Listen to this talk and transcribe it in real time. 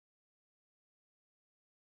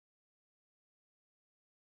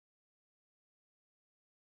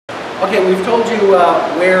Okay, we've told you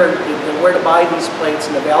where to buy these plates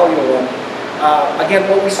and the value of them. Again,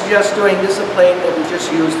 what we suggest doing, this is a plate that we just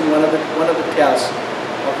used in one of the tests.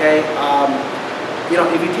 Okay, you know,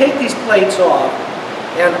 if you take these plates off,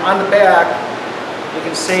 and on the back, you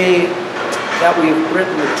can see that we've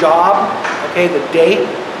written the job, okay, the date,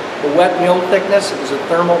 the wet mill thickness. It was a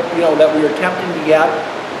thermal, you know, that we were attempting to get.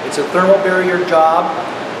 It's a thermal barrier job,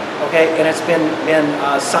 okay, and it's been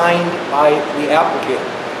signed by the applicator.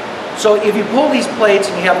 So if you pull these plates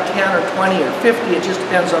and you have 10 or 20 or 50, it just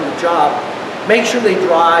depends on the job. Make sure they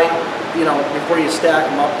dry, you know, before you stack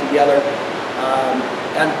them up together,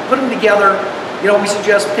 and put them together. You know, we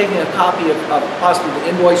suggest taking a copy of possibly the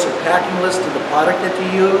invoice or packing list of the product that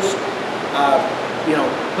you use. You know,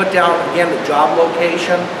 put down again the job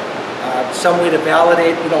location, some way to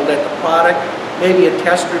validate, you know, that the product, maybe a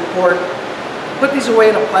test report. Put these away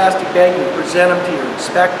in a plastic bag and present them to your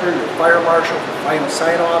inspector, your fire marshal for final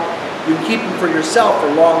sign-off. You can keep them for yourself for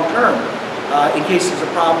long term in case there's a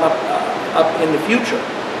problem up in the future.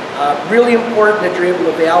 Really important that you're able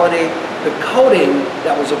to validate the coating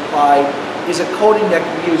that was applied is a coating that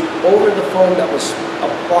can be used over the foam that was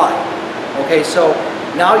applied. Okay, so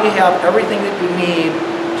now you have everything that you need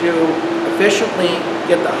to efficiently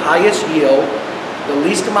get the highest yield, the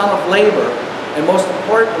least amount of labor, and most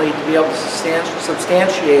importantly, to be able to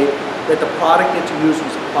substantiate that the product that you use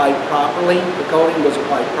was applied properly, the coating was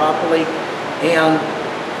applied properly, and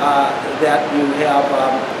that you have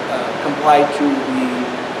complied to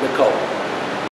the code.